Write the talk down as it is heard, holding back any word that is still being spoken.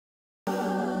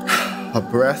A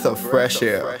breath of fresh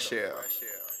air.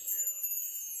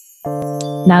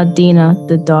 Now Dinah,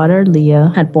 the daughter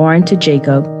Leah had born to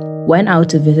Jacob, went out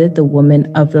to visit the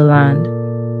women of the land.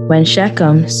 When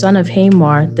Shechem, son of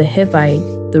Hamor the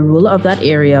Hivite, the ruler of that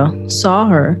area, saw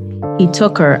her, he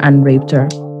took her and raped her.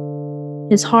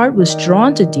 His heart was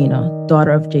drawn to Dinah,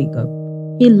 daughter of Jacob.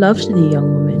 He loved the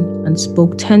young woman and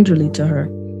spoke tenderly to her.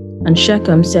 And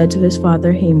Shechem said to his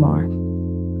father Hamor,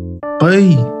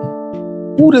 "Boy,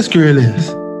 who this girl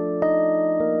is?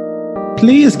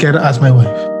 Please get her as my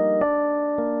wife."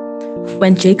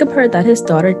 When Jacob heard that his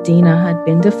daughter Dinah had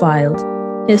been defiled,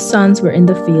 his sons were in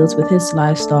the fields with his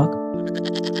livestock.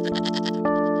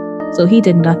 So he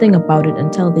did nothing about it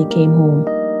until they came home.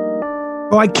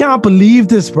 Bro, I can't believe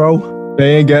this, bro.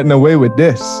 They ain't getting away with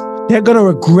this. They're gonna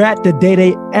regret the day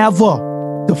they ever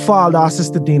defiled our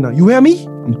sister Dinah. You hear me?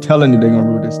 I'm telling you, they're gonna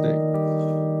rue this day.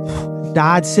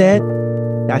 Dad said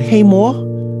that Hamor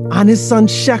and his son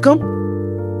Shechem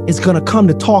is gonna come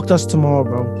to talk to us tomorrow,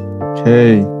 bro.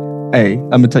 Okay. Hey, I'm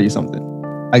gonna tell you something.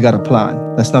 I got a plan.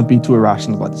 Let's not be too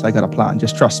irrational about this. I got a plan.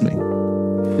 Just trust me.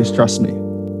 Just trust me.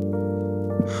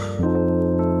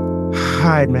 All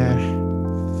right,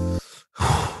 man.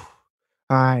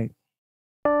 All right.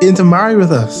 Intermarry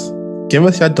with us. Give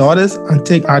us your daughters and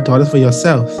take our daughters for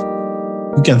yourself.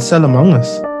 You can sell among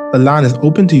us. The land is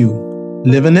open to you.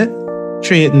 Live in it,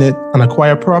 trade in it, and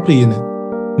acquire property in it.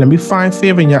 Let me find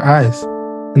favor in your eyes,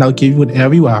 and I'll give you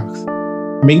whatever you ask.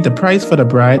 Make the price for the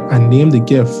bride and name the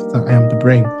gift that I am to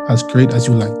bring as great as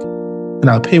you like. And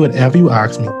I'll pay whatever you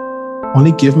ask me.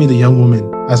 Only give me the young woman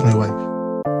as my wife.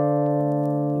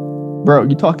 Bro,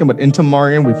 you talking about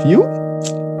intermarrying with you?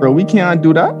 Bro, we can't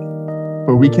do that.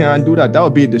 Bro, we can't do that. That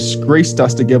would be a disgrace to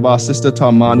us to give our sister to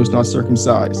a man who's not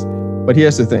circumcised. But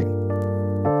here's the thing.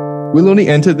 We'll only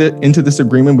enter into this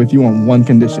agreement with you on one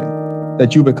condition.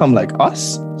 That you become like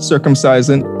us,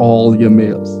 circumcising all your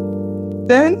males.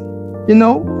 Then,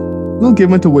 we'll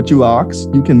give into what you ask.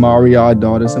 You can marry our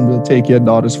daughters and we'll take your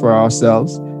daughters for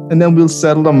ourselves. And then we'll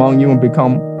settle among you and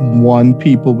become one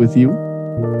people with you.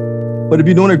 But if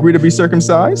you don't agree to be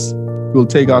circumcised, we'll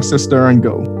take our sister and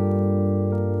go.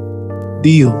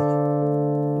 Deal.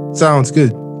 Sounds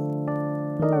good.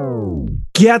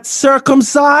 Get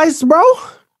circumcised, bro?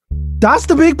 That's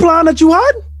the big plan that you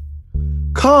had?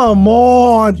 Come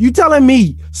on. You telling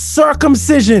me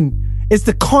circumcision is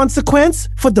the consequence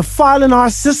for defiling our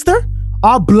sister?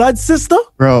 Our blood sister?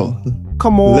 Bro,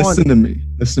 come on. Listen to me.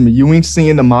 You ain't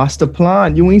seeing the master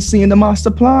plan.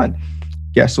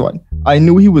 Guess what? I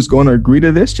knew he was going to agree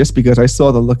to this just because I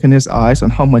saw the look in his eyes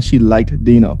on how much he liked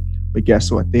Dinah. But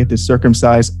guess what? They have to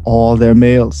circumcise all their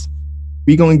males.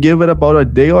 We going to give it about a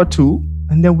day or two,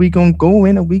 and then we going to go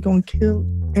in and we going to kill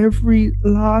every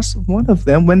last one of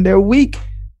them when they're weak.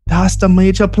 That's the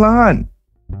major plan.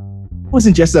 It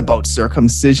wasn't just about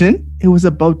circumcision. It was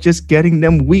about just getting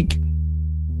them weak.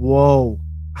 Whoa.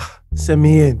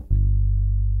 Simeon,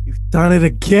 you've done it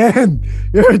again.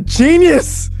 You're a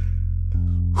genius.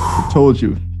 I told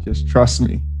you, just trust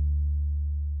me.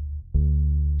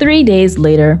 3 days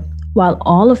later, while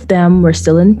all of them were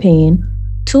still in pain,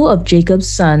 2 of Jacob's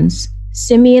sons,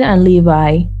 Simeon and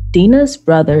Levi, Dinah's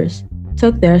brothers,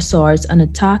 took their swords and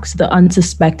attacked the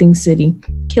unsuspecting city,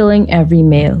 killing every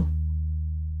male.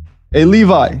 Hey,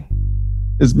 Levi,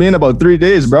 it's been about 3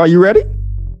 days, bro. You ready?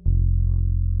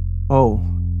 Oh,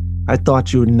 I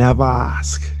thought you'd never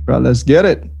ask. Bro, let's get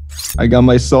it. I got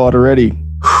my sword already.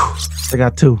 I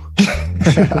got 2.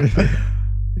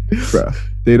 Bro,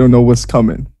 they don't know what's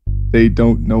coming. They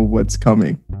don't know what's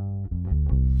coming.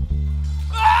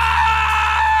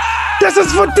 This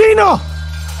is for Dinah!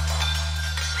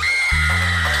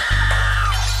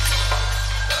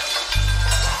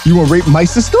 You wanna rape my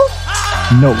sister?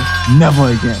 No, never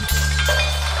again.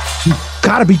 You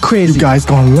gotta be crazy. You guys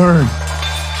gonna learn.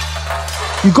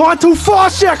 You going too far,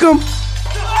 Shechem!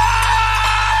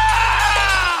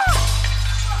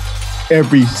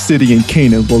 Every city in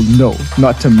Canaan will know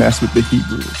not to mess with the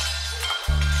Hebrews.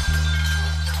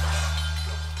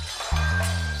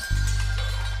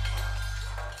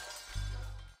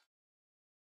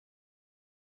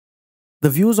 The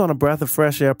views on a Breath of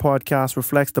Fresh Air podcast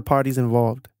reflects the parties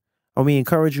involved, and we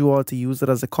encourage you all to use it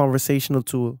as a conversational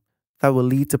tool that will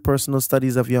lead to personal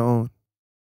studies of your own.